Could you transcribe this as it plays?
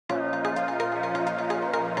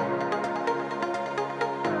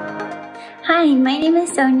Hi, my name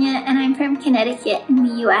is Sonia and I'm from Connecticut in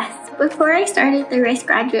the US. Before I started the Risk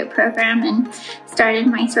Graduate Program and started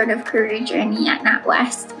my sort of career journey at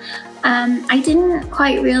NatWest, I didn't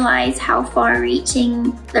quite realize how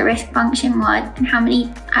far-reaching the risk function was and how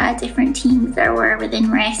many different teams there were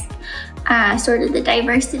within risk, sort of the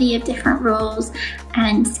diversity of different roles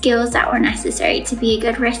and skills that were necessary to be a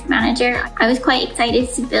good risk manager. I was quite excited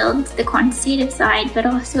to build the quantitative side, but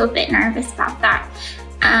also a bit nervous about that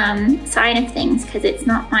side of things because it's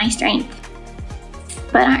not my strength.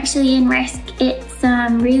 But actually in risk, it's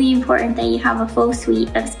really important that you have a full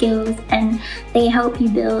suite of skills, and they help you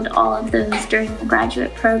build all of those during the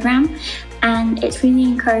graduate program. And it's really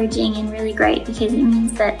encouraging and really great because it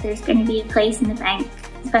means that there's going to be a place in the bank,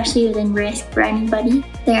 especially within risk, for anybody.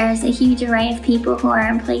 There's a huge array of people who are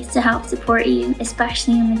in place to help support you,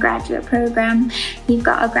 especially in the graduate program. You've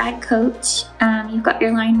got a grad coach, you've got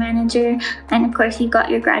your line manager, and of course you've got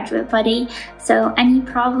your graduate buddy. So any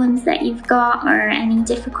problems that you've got or any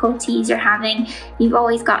difficulties you're having, you've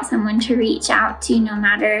always got someone to reach out to, no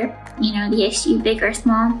matter, the issue, big or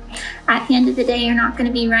small. At the end of the day, you're not going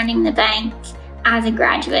to be running the bank as a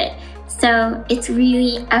graduate. So it's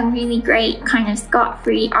really a really great kind of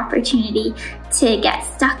scot-free opportunity to get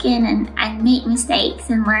stuck in and make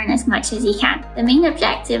mistakes and learn as much as you can. The main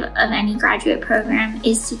objective of any graduate program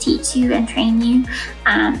is to teach you and train you.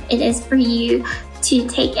 It is for you to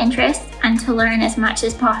take interest and to learn as much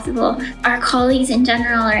as possible. Our colleagues in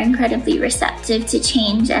general are incredibly receptive to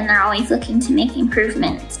change, and they're always looking to make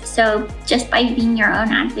improvements. So just by being your own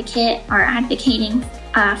advocate or advocating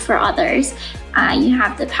for others, you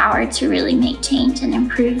have the power to really make change and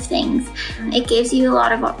improve things. It gives you a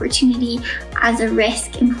lot of opportunity as a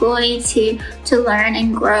risk employee to learn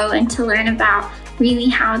and grow and to learn about really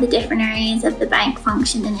how the different areas of the bank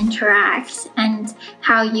function and interact, and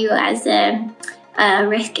how you as a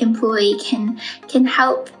risk employee can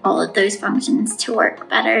help all of those functions to work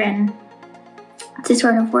better and to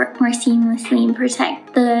sort of work more seamlessly and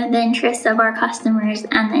protect the interests of our customers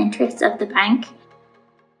and the interests of the bank.